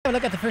a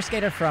look at the first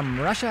skater from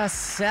Russia,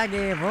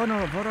 Sergei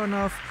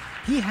Voronov.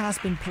 He has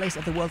been placed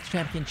at the World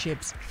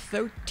Championships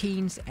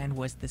 13th and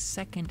was the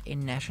second in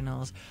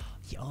nationals.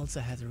 He also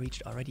has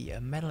reached already a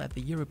medal at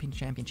the European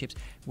Championships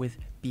with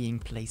being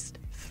placed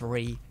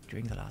 3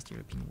 during the last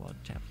European World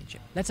Championship.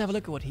 Let's have a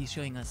look at what he's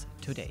showing us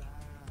today.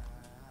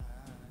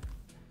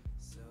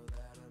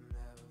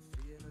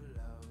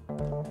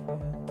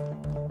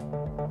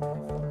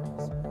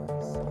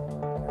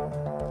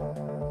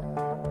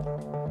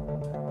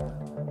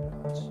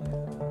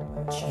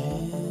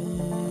 Change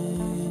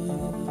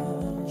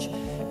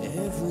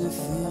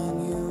everything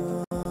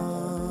you are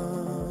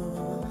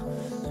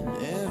and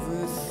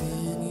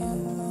everything you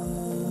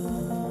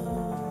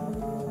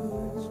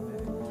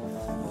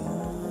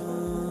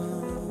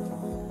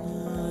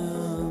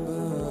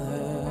number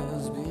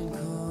has been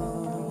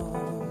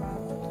called.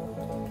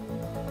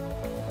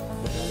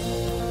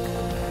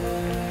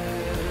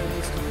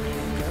 Best,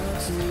 you got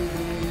to be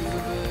the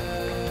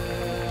best.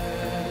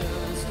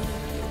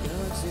 You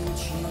got to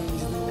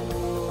change the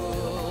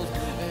world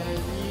and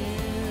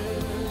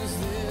use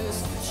this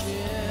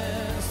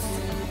chance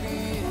to be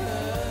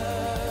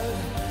heard.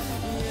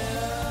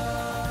 Yeah,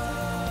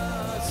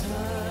 time is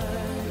now.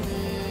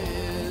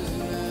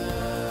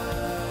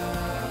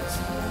 Time is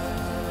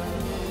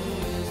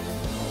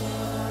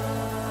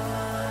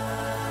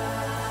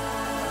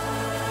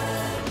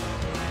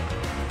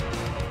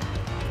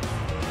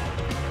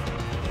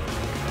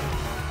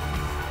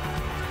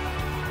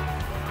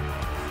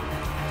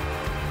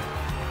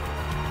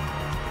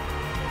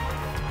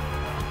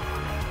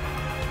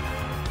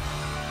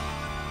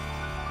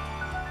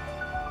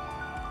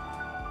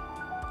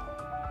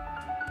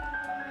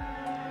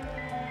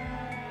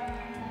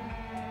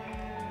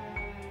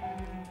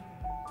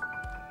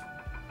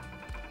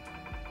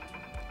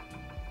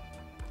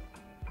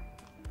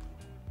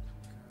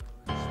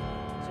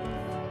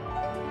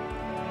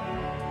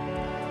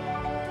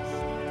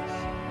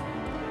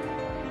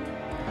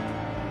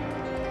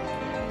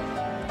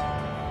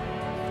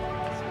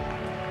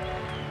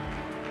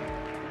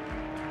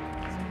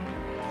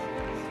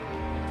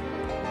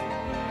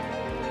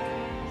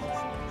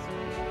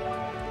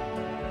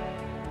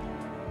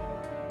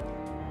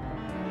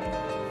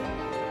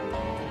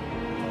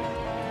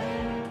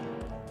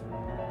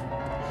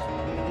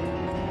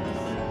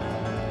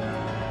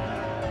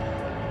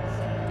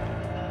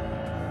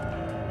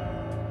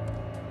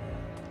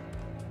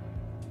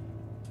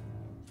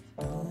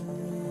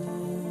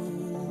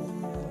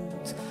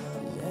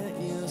let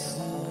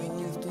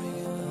yourself down.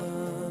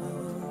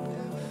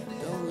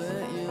 Don't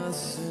let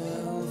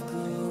yourself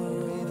go.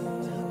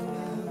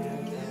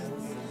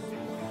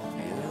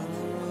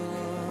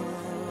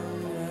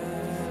 Your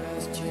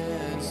last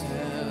chance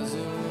has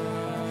arrived.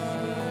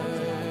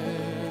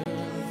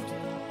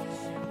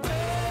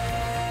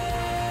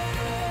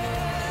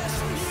 Best,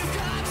 you've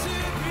got to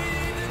be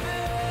the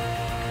best.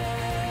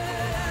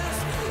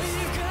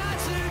 You've got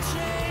to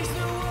change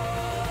the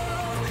world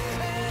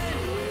and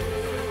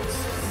use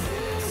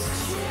this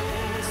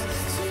chance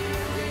to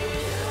be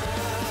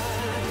heard.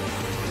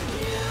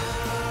 Your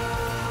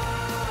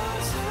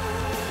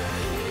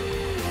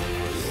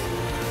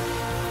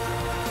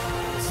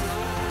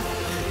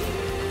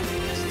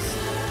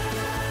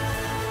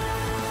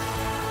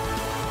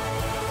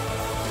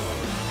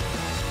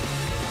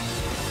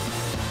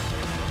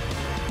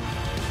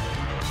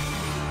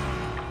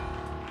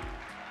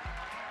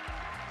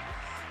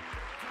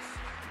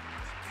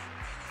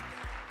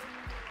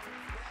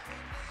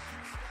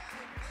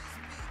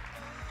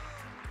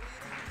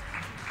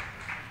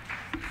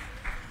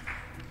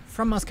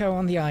From Moscow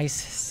on the ice,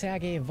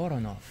 Sergei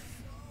Voronov.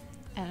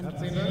 And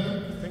Herzlichen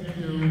Dank. Thank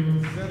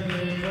you,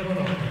 Sergei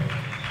Voronov.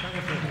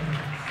 Dankeschön.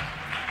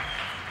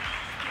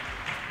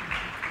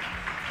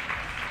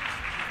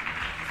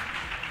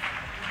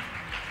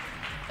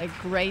 a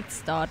great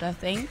start, I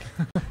think.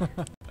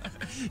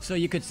 So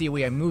you could see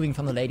we are moving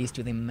from the ladies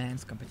to the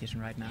men's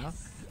competition right now.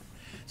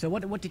 So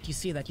what did you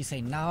see that you say,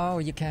 now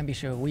you can be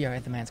sure we are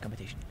at the men's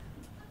competition?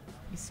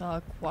 We saw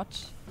a quad.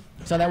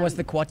 So that was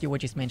the quad you were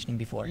just mentioning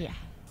before. Yeah.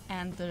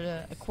 And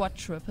a quad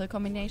triple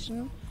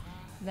combination.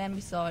 Then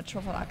we saw a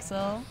triple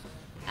axel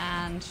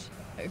and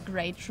a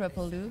great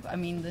triple loop. I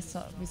mean,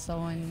 we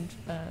saw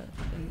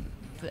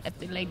at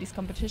the ladies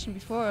competition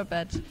before,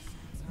 but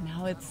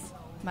now it's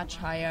much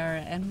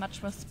higher and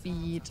much more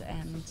speed.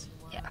 And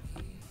yeah,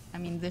 I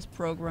mean, this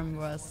program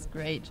was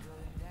great.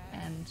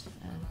 And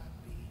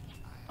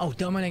Oh,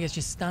 Dominic is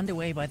just stunned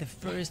away by the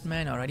first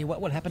man already.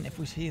 What will happen if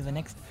we see the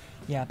next,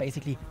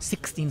 basically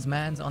 16th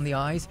man on the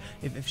ice?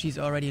 If she's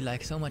already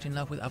like so much in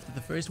love with after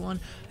the first one,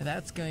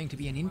 that's going to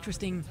be an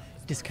interesting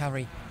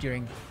discovery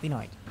during the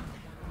night.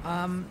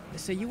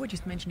 So you were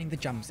just mentioning the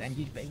jumps, and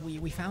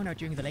we found out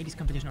during the ladies'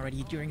 competition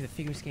already, during the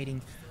figure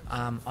skating,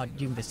 or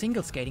during the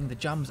single skating, the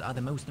jumps are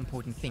the most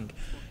important thing.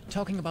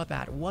 Talking about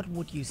that, what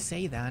would you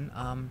say then?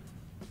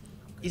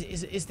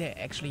 Is there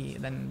actually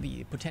then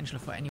the potential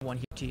for anyone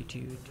here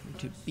to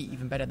be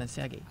even better than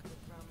Sergei?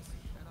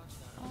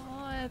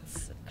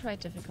 it's quite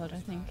difficult, I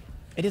think.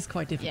 It is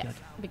quite difficult.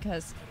 Yeah,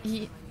 because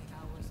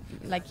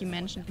like you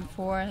mentioned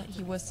before,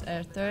 he was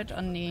third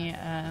on the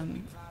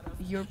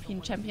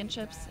European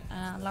Championships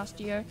last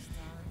year,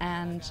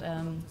 and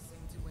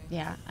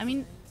yeah, I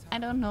mean, I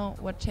don't know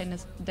what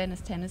Dennis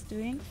Ten is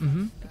doing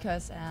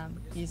because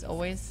he's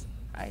always,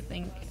 I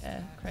think,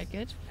 quite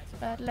good.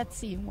 But let's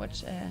see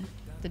what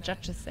the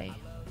judges say.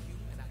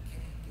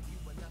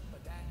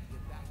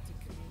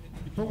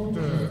 Die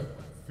Punkte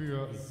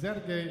für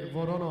Sergei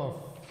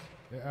Voronov.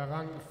 Er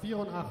errang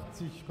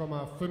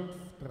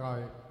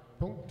 84,53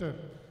 Punkte,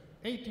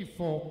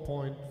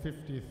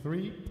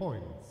 84.53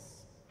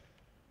 points.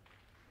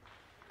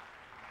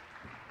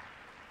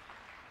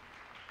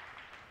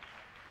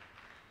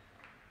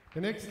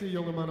 Der nächste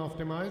junge Mann auf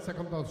dem Eis, er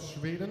kommt aus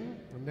Schweden.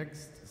 The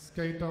next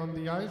skater on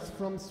the ice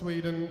from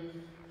Sweden,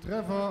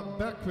 Trevor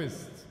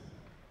Bergqvist.